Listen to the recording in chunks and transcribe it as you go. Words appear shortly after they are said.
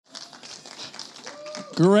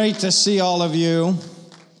Great to see all of you.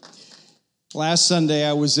 Last Sunday,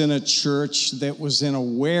 I was in a church that was in a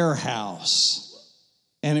warehouse,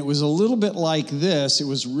 and it was a little bit like this. It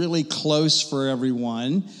was really close for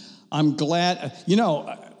everyone. I'm glad,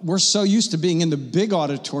 we're so used to being in the big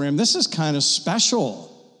auditorium. This is kind of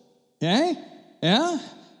special, okay? Yeah?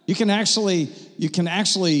 You can actually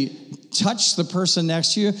touch the person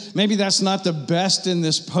next to you. Maybe that's not the best in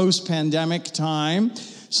this post-pandemic time,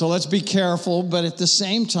 so let's be careful, but at the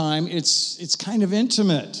same time, it's kind of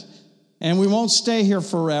intimate. And we won't stay here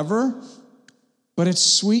forever, but it's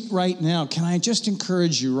sweet right now. Can I just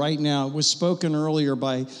encourage you right now? It was spoken earlier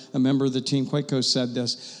by a member of the team. Quaco said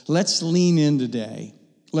this. Let's lean in today.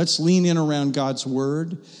 Let's lean in around God's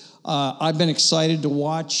word. I've been excited to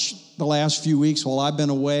watch the last few weeks while I've been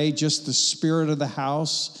away, just the spirit of the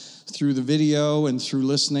house through the video and through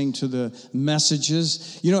listening to the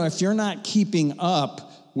messages. If you're not keeping up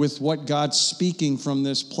with what God's speaking from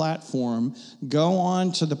this platform, go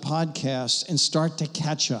on to the podcast and start to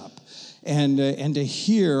catch up and to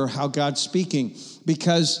hear how God's speaking,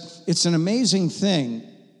 because it's an amazing thing.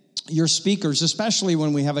 Your speakers, especially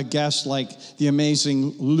when we have a guest like the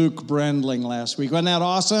amazing Luke Brendling last week. Wasn't that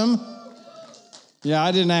awesome? Yeah,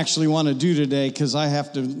 I didn't actually want to do today because I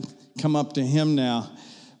have to come up to him now.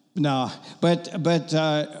 No, but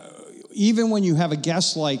even when you have a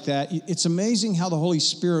guest like that, it's amazing how the Holy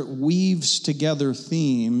Spirit weaves together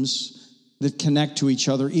themes that connect to each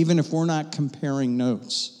other, even if we're not comparing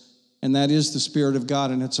notes. And that is the Spirit of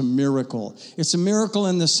God, and it's a miracle. It's a miracle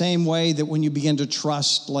in the same way that when you begin to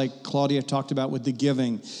trust, like Claudia talked about with the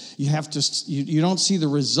giving, you don't see the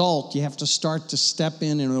result. You have to start to step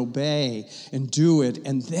in and obey and do it,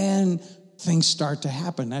 and then things start to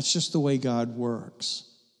happen. That's just the way God works.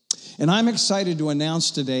 And I'm excited to announce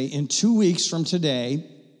today, in 2 weeks from today,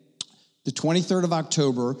 the 23rd of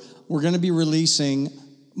October, we're going to be releasing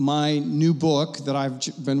my new book that I've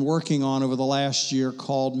been working on over the last year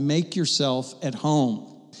called Make Yourself at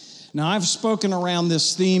Home. Now, I've spoken around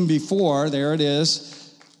this theme before. There it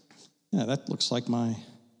is. Yeah, that looks like my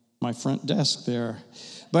front desk there.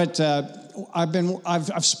 But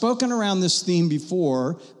I've spoken around this theme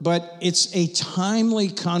before, but it's a timely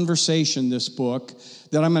conversation, this book,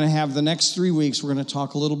 that I'm going to have the next 3 weeks. We're going to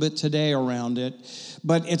talk a little bit today around it.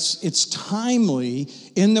 But it's timely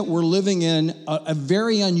in that we're living in a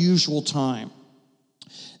very unusual time.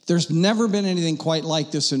 There's never been anything quite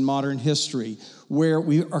like this in modern history, where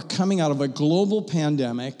we are coming out of a global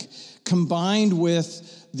pandemic combined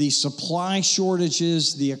with the supply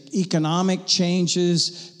shortages, the economic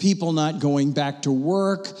changes, people not going back to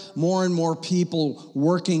work, more and more people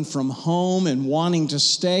working from home and wanting to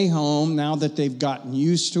stay home now that they've gotten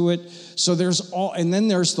used to it. So and then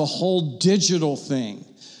there's the whole digital thing,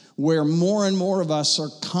 where more and more of us are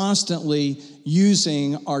constantly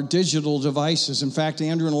using our digital devices. In fact,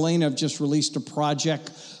 Andrew and Elena have just released a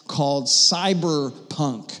project called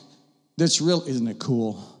Cyberpunk. That's real, isn't it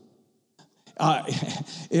cool?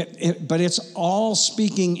 But it's all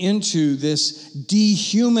speaking into this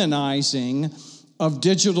dehumanizing of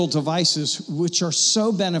digital devices, which are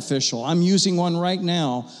so beneficial. I'm using one right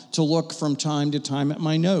now to look from time to time at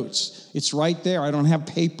my notes. It's right there. I don't have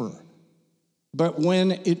paper. But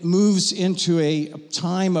when it moves into a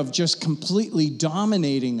time of just completely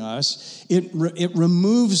dominating us, it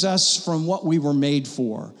removes us from what we were made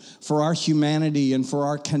for our humanity and for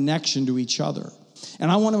our connection to each other.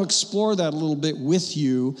 And I want to explore that a little bit with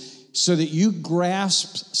you so that you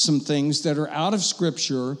grasp some things that are out of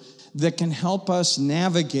Scripture that can help us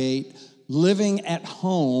navigate living at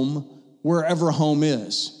home wherever home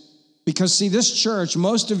is. Because, see, this church,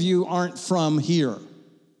 most of you aren't from here.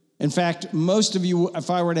 In fact, most of you, if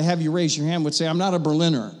I were to have you raise your hand, would say, I'm not a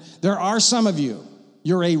Berliner. There are some of you.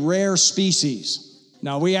 You're a rare species.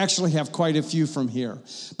 Now, we actually have quite a few from here.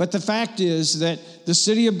 But the fact is that the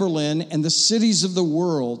city of Berlin and the cities of the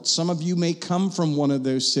world, some of you may come from one of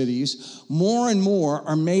those cities, more and more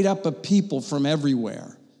are made up of people from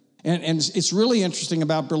everywhere. And it's really interesting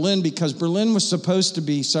about Berlin because Berlin was supposed to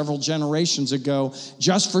be several generations ago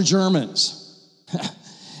just for Germans.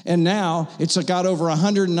 And now it's got over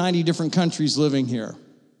 190 different countries living here.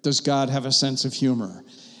 Does God have a sense of humor?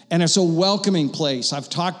 And it's a welcoming place. I've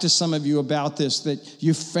talked to some of you about this, that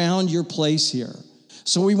you found your place here.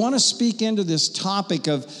 So we want to speak into this topic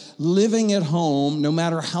of living at home, no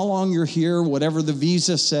matter how long you're here, whatever the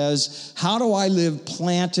visa says. How do I live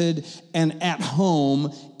planted and at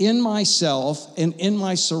home in myself and in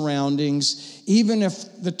my surroundings, even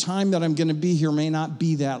if the time that I'm going to be here may not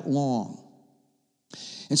be that long?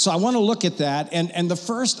 And so I want to look at that. And the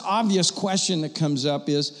first obvious question that comes up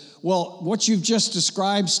is, well, what you've just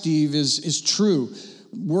described, Steve, is true.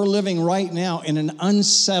 we're living right now in an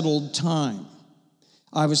unsettled time.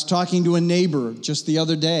 I was talking to a neighbor just the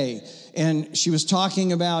other day, and she was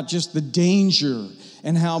talking about just the danger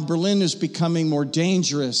and how Berlin is becoming more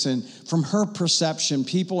dangerous. And from her perception,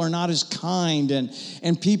 people are not as kind,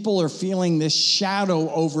 and people are feeling this shadow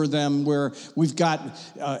over them where we've got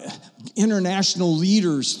international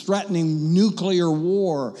leaders threatening nuclear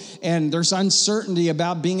war, and there's uncertainty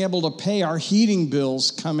about being able to pay our heating bills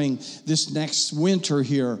coming this next winter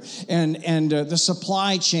here. And the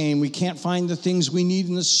supply chain, we can't find the things we need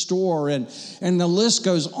in the store, and the list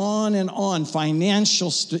goes on and on.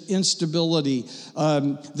 Financial instability,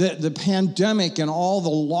 the pandemic and all the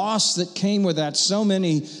loss that came with that. So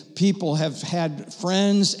many people have had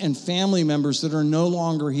friends and family members that are no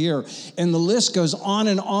longer here. And the list goes on,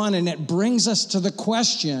 and it brings us to the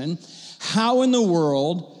question, how in the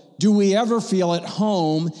world do we ever feel at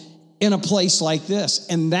home in a place like this,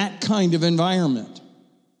 in that kind of environment?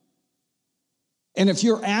 And if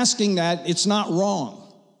you're asking that, it's not wrong.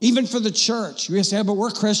 Even for the church, we say, but we're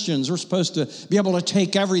Christians. We're supposed to be able to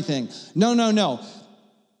take everything. No.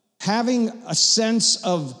 Having a sense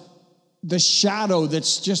of the shadow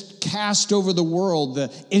that's just cast over the world,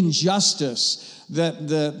 the injustice,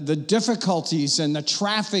 the difficulties and the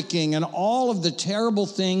trafficking and all of the terrible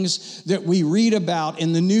things that we read about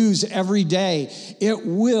in the news every day, it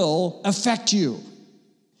will affect you.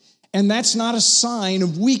 And that's not a sign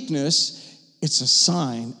of weakness. It's a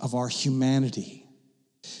sign of our humanity.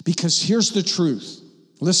 Because here's the truth.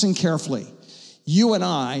 Listen carefully. You and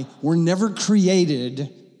I were never created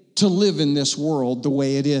to live in this world the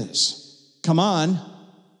way it is. Come on.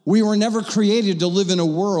 We were never created to live in a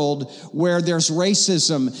world where there's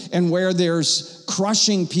racism and where there's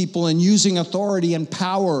crushing people and using authority and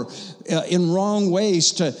power in wrong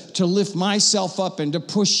ways to lift myself up and to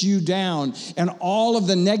push you down, and all of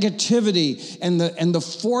the negativity and the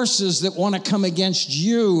forces that want to come against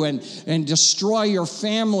you and destroy your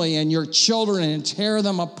family and your children and tear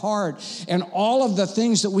them apart, and all of the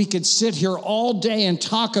things that we could sit here all day and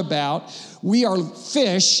talk about. We are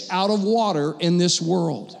fish out of water in this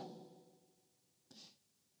world.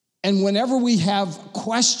 And whenever we have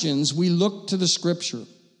questions, we look to the Scripture,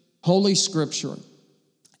 Holy Scripture.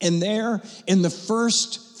 And there, in the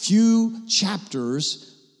first few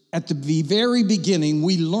chapters, at the very beginning,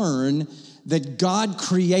 we learn that God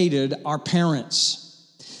created our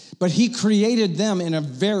parents. But He created them in a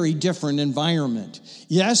very different environment.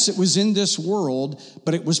 Yes, it was in this world,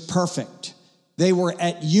 but it was perfect. They were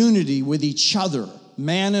at unity with each other,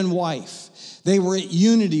 man and wife. They were at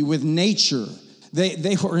unity with nature.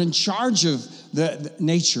 They were in charge of the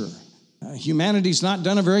nature. Humanity's not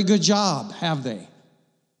done a very good job, have they?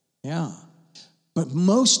 Yeah. But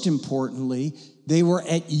most importantly, they were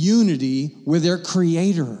at unity with their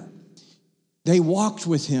Creator. They walked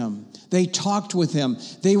with Him. They talked with Him.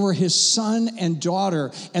 They were His son and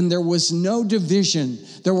daughter, and there was no division.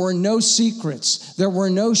 There were no secrets. There were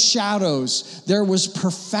no shadows. There was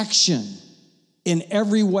perfection in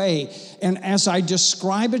every way. And as I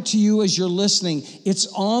describe it to you as you're listening, it's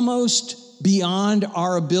almost beyond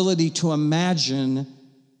our ability to imagine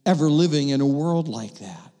ever living in a world like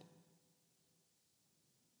that.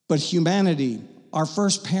 But humanity, our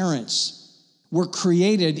first parents, were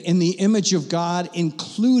created in the image of God,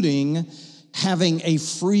 including having a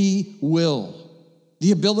free will,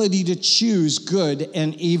 the ability to choose good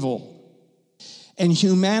and evil. And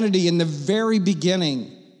humanity in the very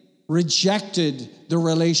beginning rejected the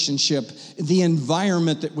relationship, the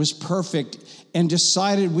environment that was perfect, and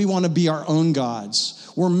decided we want to be our own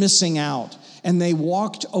gods. We're missing out. And they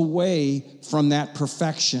walked away from that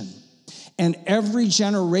perfection. And every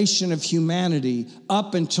generation of humanity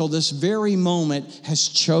up until this very moment has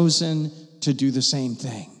chosen to do the same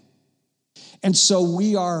thing. And so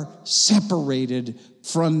we are separated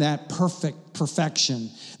from that perfection,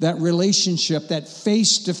 that relationship, that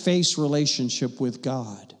face-to-face relationship with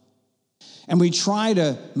God. And we try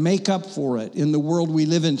to make up for it in the world we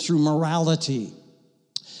live in through morality.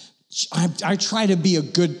 I try to be a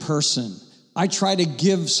good person. I try to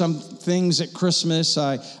give some things at Christmas.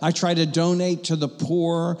 I try to donate to the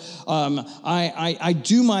poor. I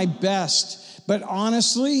do my best. But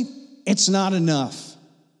honestly, it's not enough.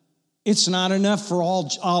 It's not enough for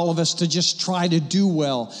all of us to just try to do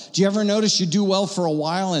well. Do you ever notice you do well for a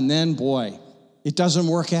while and then, boy, it doesn't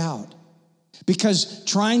work out? Because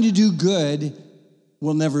trying to do good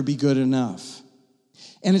will never be good enough.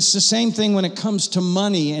 And it's the same thing when it comes to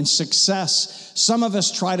money and success. Some of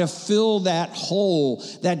us try to fill that hole,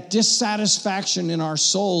 that dissatisfaction in our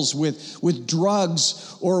souls with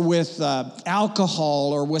drugs or with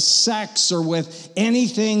alcohol or with sex or with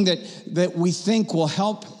anything that we think will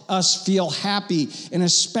help us feel happy, and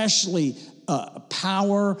especially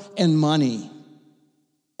power and money.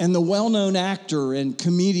 And the well-known actor and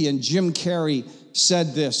comedian Jim Carrey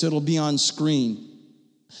said this. It'll be on screen.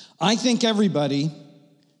 I think everybody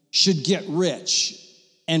should get rich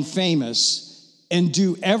and famous and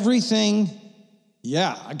do everything.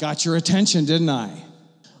 Yeah, I got your attention, didn't I?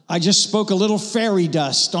 I just spoke a little fairy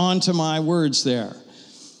dust onto my words there.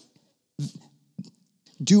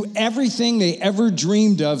 Do everything they ever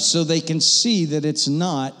dreamed of so they can see that it's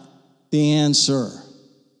not the answer.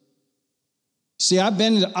 See, I've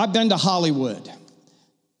been to Hollywood.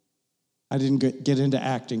 I didn't get into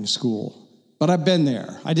acting school, but I've been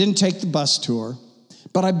there. I didn't take the bus tour.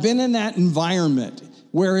 But I've been in that environment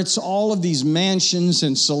where it's all of these mansions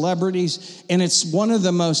and celebrities, and it's one of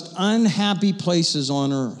the most unhappy places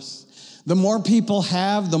on earth. The more people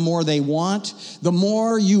have, the more they want. The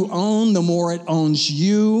more you own, the more it owns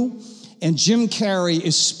you. And Jim Carrey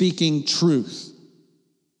is speaking truth.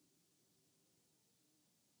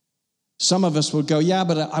 Some of us would go, yeah,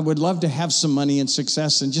 but I would love to have some money and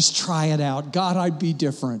success and just try it out. God, I'd be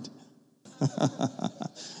different.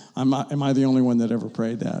 Am I the only one that ever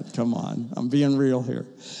prayed that? Come on, I'm being real here.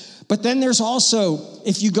 But then there's also,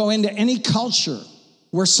 if you go into any culture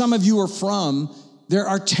where some of you are from, there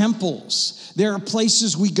are temples. There are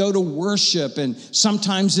places we go to worship, and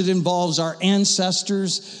sometimes it involves our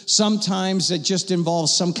ancestors. Sometimes it just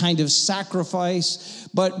involves some kind of sacrifice.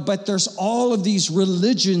 But there's all of these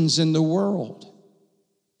religions in the world.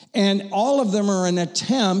 And all of them are an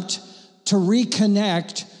attempt to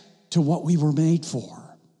reconnect to what we were made for.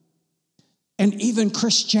 And even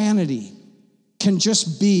Christianity can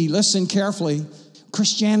just be, listen carefully,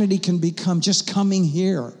 Christianity can become just coming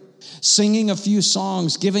here, singing a few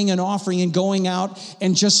songs, giving an offering, and going out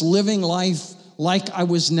and just living life like I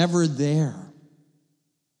was never there.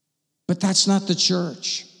 But that's not the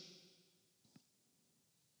church.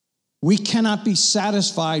 We cannot be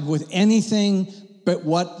satisfied with anything but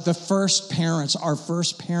what our first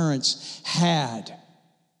parents had.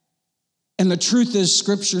 And the truth is,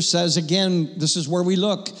 Scripture says, again, this is where we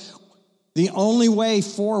look. The only way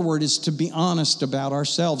forward is to be honest about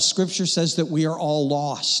ourselves. Scripture says that we are all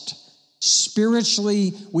lost.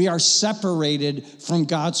 Spiritually, we are separated from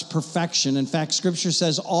God's perfection. In fact, Scripture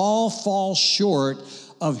says all fall short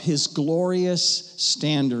of His glorious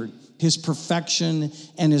standard, His perfection,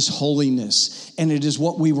 and His holiness. And it is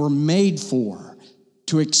what we were made for,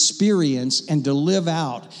 to experience and to live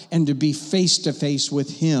out and to be face to face with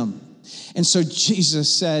Him. And so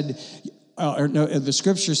Jesus said, the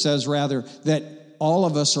Scripture says rather, that all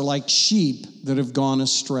of us are like sheep that have gone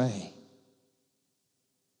astray.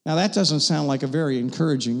 Now that doesn't sound like a very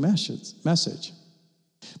encouraging message.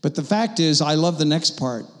 But the fact is, I love the next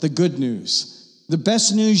part, the good news. The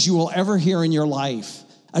best news you will ever hear in your life,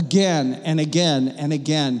 again and again and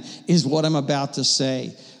again, is what I'm about to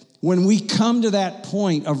say. When we come to that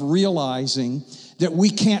point of realizing that we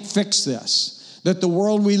can't fix this, that the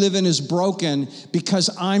world we live in is broken because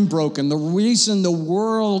I'm broken. The reason the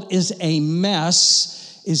world is a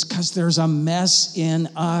mess is because there's a mess in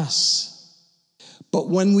us. But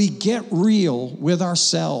when we get real with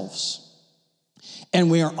ourselves and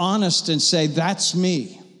we are honest and say, that's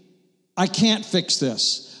me. I can't fix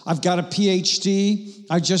this. I've got a PhD.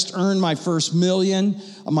 I just earned my first $1 million.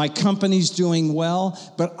 My company's doing well,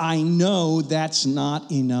 but I know that's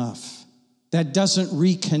not enough. That doesn't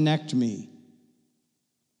reconnect me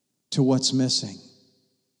to what's missing.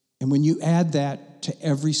 And when you add that to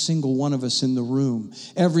every single one of us in the room,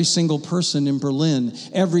 every single person in Berlin,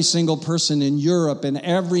 every single person in Europe, and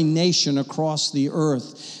every nation across the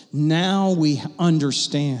earth, now we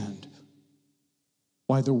understand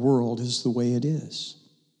why the world is the way it is.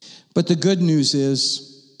 But the good news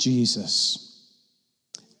is Jesus.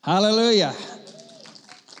 Hallelujah.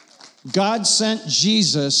 God sent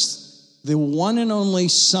Jesus, the one and only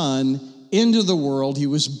Son, into the world. He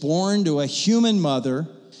was born to a human mother,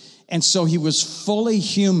 and so he was fully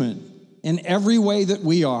human in every way that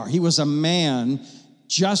we are. He was a man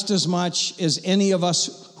just as much as any of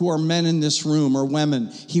us who are men in this room or women.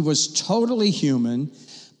 He was totally human,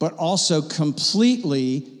 but also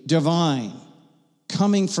completely divine,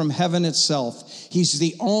 coming from heaven itself. He's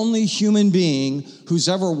the only human being who's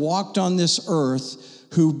ever walked on this earth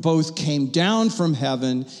who both came down from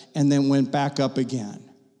heaven and then went back up again.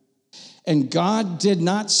 And God did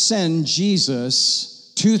not send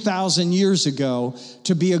Jesus 2,000 years ago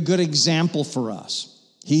to be a good example for us.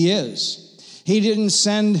 He is. He didn't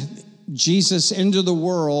send Jesus into the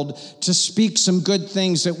world to speak some good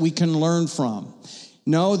things that we can learn from.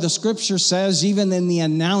 No, the scripture says, even in the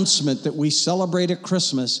announcement that we celebrate at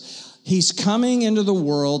Christmas, he's coming into the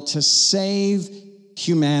world to save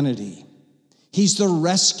humanity. He's the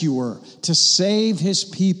rescuer to save his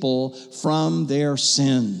people from their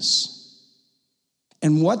sins.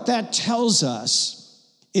 And what that tells us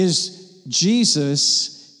is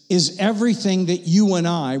Jesus is everything that you and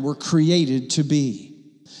I were created to be.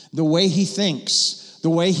 The way he thinks, the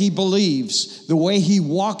way he believes, the way he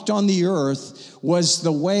walked on the earth was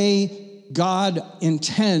the way God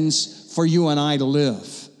intends for you and I to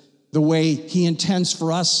live. The way he intends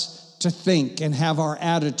for us to think and have our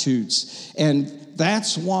attitudes. And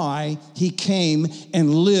that's why he came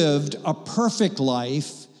and lived a perfect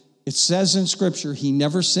life. It says in Scripture, he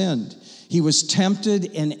never sinned. He was tempted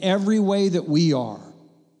in every way that we are.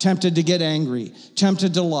 Tempted to get angry,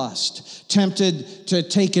 tempted to lust, tempted to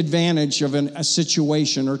take advantage of a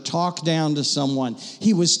situation or talk down to someone.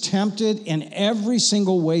 He was tempted in every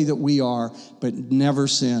single way that we are, but never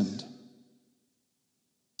sinned.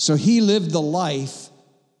 So he lived the life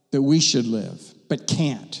that we should live, but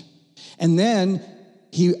can't. And then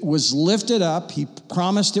he was lifted up, he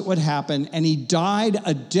promised it would happen, and he died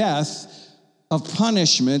a death of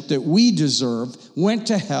punishment that we deserved, went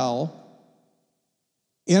to hell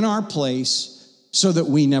in our place so that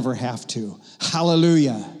we never have to.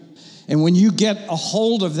 Hallelujah. And when you get a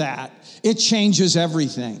hold of that, it changes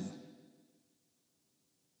everything.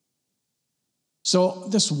 So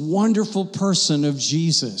this wonderful person of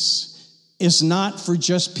Jesus is not for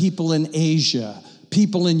just people in Asia,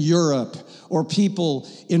 people in Europe, or people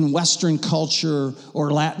in Western culture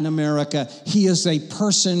or Latin America. He is a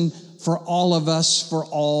person for all of us, for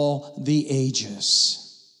all the ages.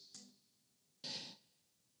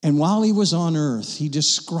 And while he was on earth, he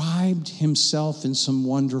described himself in some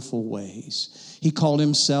wonderful ways. He called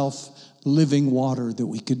himself living water that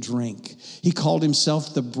we could drink. He called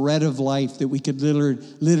himself the bread of life that we could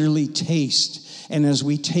literally taste. And as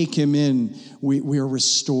we take him in, we are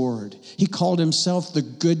restored. He called himself the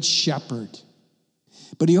good shepherd.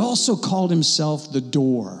 But he also called himself the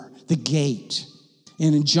door, the gate.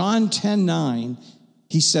 And in John 10:9,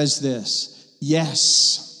 he says this,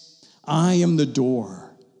 "Yes, I am the door.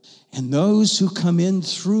 And those who come in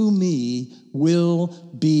through me will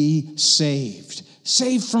be saved."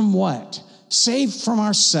 Saved from what? Saved from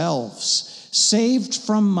ourselves. Saved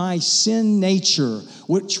from my sin nature,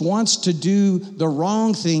 which wants to do the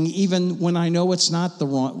wrong thing even when I know it's not the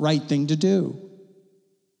right thing to do.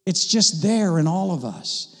 It's just there in all of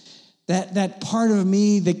us. That part of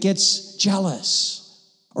me that gets jealous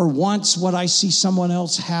or wants what I see someone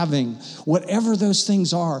else having, whatever those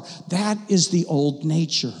things are, that is the old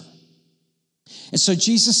nature. And so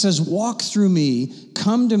Jesus says, walk through me,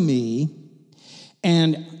 come to me,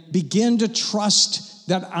 and begin to trust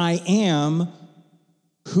that I am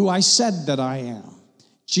who I said that I am.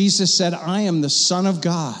 Jesus said, I am the Son of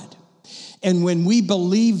God. And when we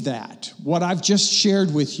believe that, what I've just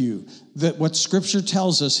shared with you, that what Scripture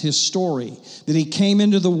tells us, his story, that he came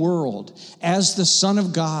into the world as the Son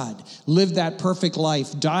of God, lived that perfect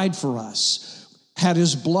life, died for us, had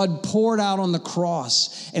his blood poured out on the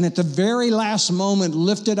cross, and at the very last moment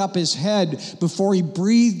lifted up his head before he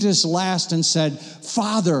breathed his last and said,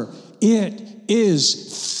 Father, it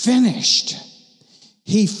is finished.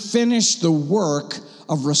 He finished the work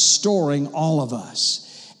of restoring all of us.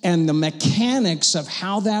 And the mechanics of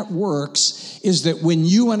how that works is that when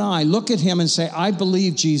you and I look at him and say, I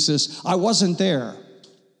believe Jesus, I wasn't there.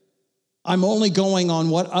 I'm only going on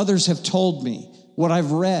what others have told me, what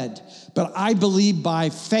I've read. But I believe by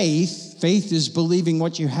faith. Faith is believing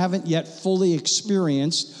what you haven't yet fully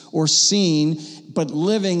experienced or seen, but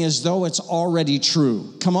living as though it's already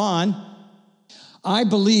true. Come on. I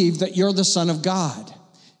believe that you're the Son of God.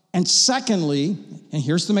 And secondly, and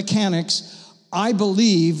here's the mechanics, I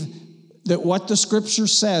believe that what the Scripture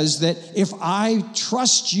says, that if I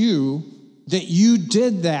trust you, that you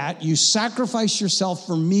did that, you sacrificed yourself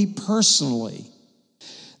for me personally,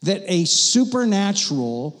 that a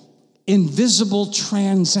supernatural, invisible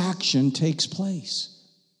transaction takes place.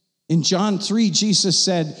 In John 3, Jesus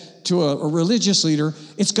said to a religious leader,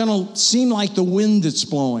 it's going to seem like the wind that's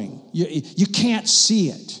blowing. You can't see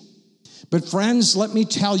it. But friends, let me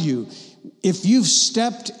tell you, if you've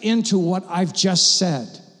stepped into what I've just said,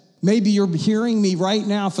 maybe you're hearing me right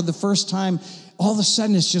now for the first time, all of a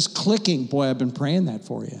sudden it's just clicking. Boy, I've been praying that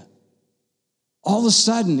for you. All of a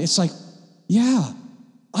sudden, it's like, yeah,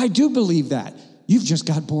 I do believe that. You've just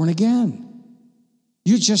got born again.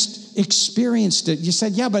 You just experienced it. You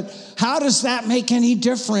said, yeah, but how does that make any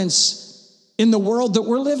difference in the world that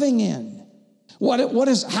we're living in?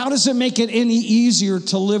 How does it make it any easier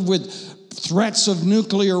to live with threats of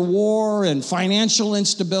nuclear war and financial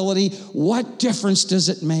instability? What difference does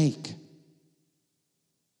it make?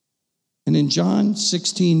 And in John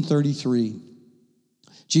 16:33,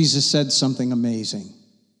 Jesus said something amazing,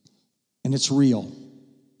 and it's real.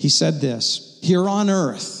 He said this, here on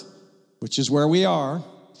earth, which is where we are,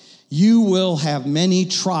 you will have many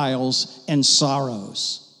trials and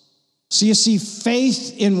sorrows. So you see,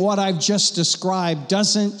 faith in what I've just described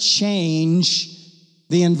doesn't change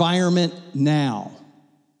the environment now.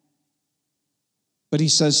 But he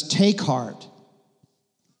says, take heart,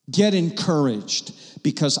 get encouraged,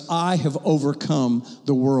 because I have overcome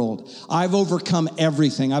the world. I've overcome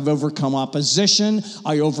everything. I've overcome opposition.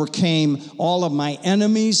 I overcame all of my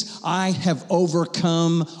enemies. I have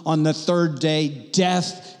overcome on the third day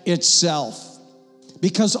death itself.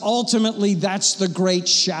 Because ultimately, that's the great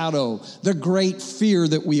shadow, the great fear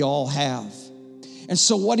that we all have. And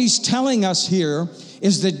so what he's telling us here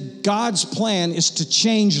is that God's plan is to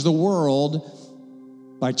change the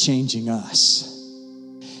world by changing us.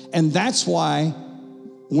 And that's why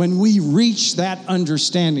when we reach that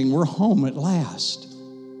understanding, we're home at last.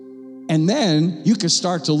 And then you can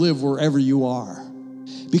start to live wherever you are,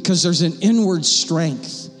 because there's an inward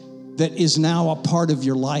strength that is now a part of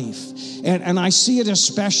your life. And I see it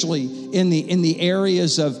especially in the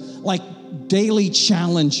areas of like daily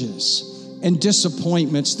challenges and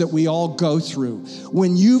disappointments that we all go through.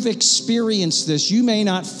 When you've experienced this, you may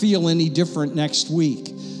not feel any different next week.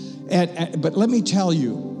 But let me tell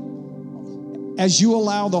you, as you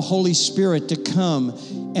allow the Holy Spirit to come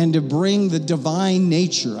and to bring the divine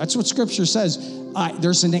nature, that's what Scripture says,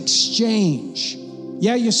 there's an exchange.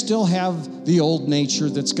 Yeah, you still have the old nature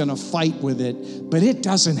that's going to fight with it, but it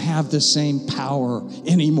doesn't have the same power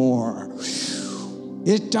anymore.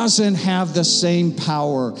 It doesn't have the same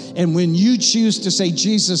power. And when you choose to say,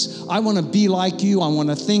 Jesus, I want to be like you, I want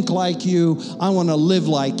to think like you, I want to live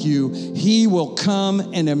like you, he will come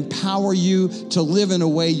and empower you to live in a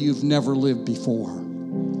way you've never lived before.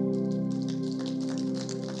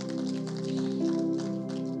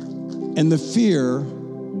 And the fear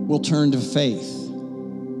will turn to faith.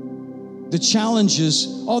 The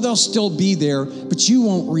challenges, they'll still be there, but you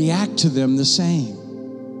won't react to them the same.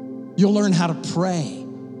 You'll learn how to pray,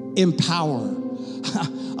 empower.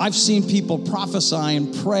 I've seen people prophesy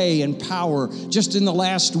and pray in power. Just in the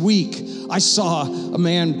last week, I saw a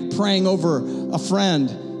man praying over a friend,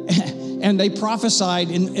 and they prophesied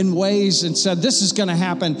in ways and said, this is going to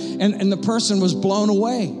happen. And the person was blown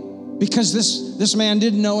away because this man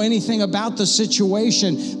didn't know anything about the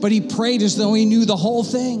situation, but he prayed as though he knew the whole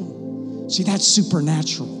thing. See, that's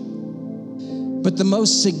supernatural. But the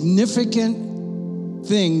most significant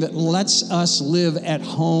thing that lets us live at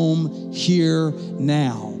home here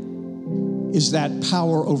now is that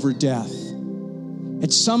power over death.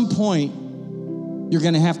 At some point, you're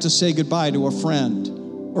going to have to say goodbye to a friend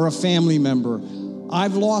or a family member.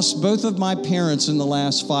 I've lost both of my parents in the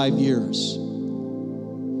last 5 years.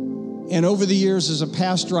 And over the years as a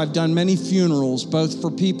pastor, I've done many funerals, both for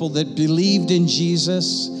people that believed in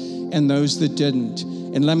Jesus and those that didn't.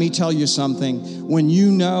 And let me tell you something, when you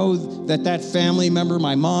know that family member,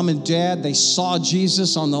 my mom and dad, they saw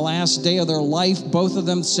Jesus on the last day of their life, both of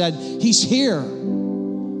them said, he's here.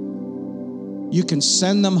 You can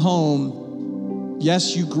send them home.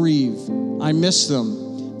 Yes, you grieve. I miss them.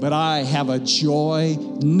 But I have a joy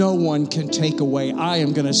no one can take away. I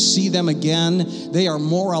am going to see them again. They are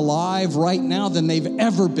more alive right now than they've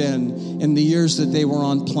ever been in the years that they were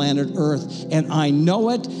on planet Earth. And I know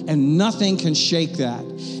it, and nothing can shake that.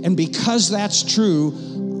 And because that's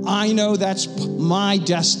true, I know that's my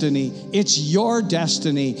destiny. It's your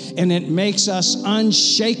destiny. And it makes us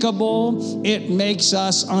unshakable. It makes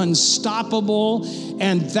us unstoppable.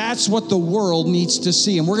 And that's what the world needs to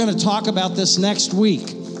see. And we're going to talk about this next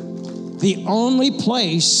week. The only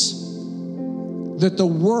place that the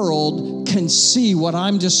world can see what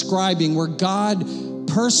I'm describing, where God,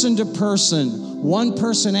 person to person, one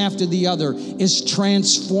person after the other, is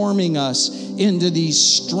transforming us into these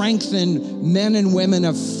strengthened men and women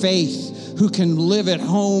of faith who can live at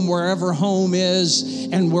home wherever home is,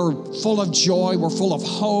 and we're full of joy, we're full of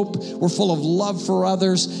hope, we're full of love for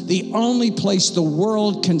others. The only place the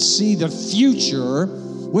world can see the future,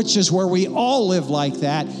 which is where we all live like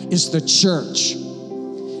that, is the church.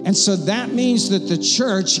 And so that means that the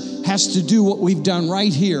church has to do what we've done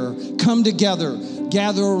right here. Come together,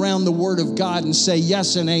 gather around the Word of God and say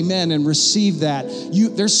yes and amen and receive that.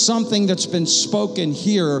 There's something that's been spoken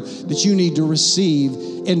here that you need to receive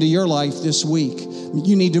into your life this week.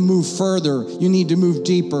 You need to move further. You need to move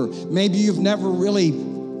deeper. Maybe you've never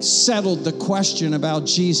really settled the question about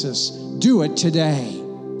Jesus. Do it today,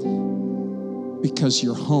 because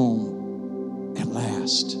you're home at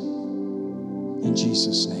last. In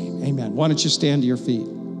Jesus' name, amen. Why don't you stand to your feet?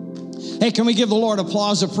 Hey, can we give the Lord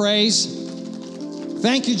applause of praise?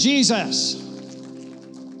 Thank you, Jesus.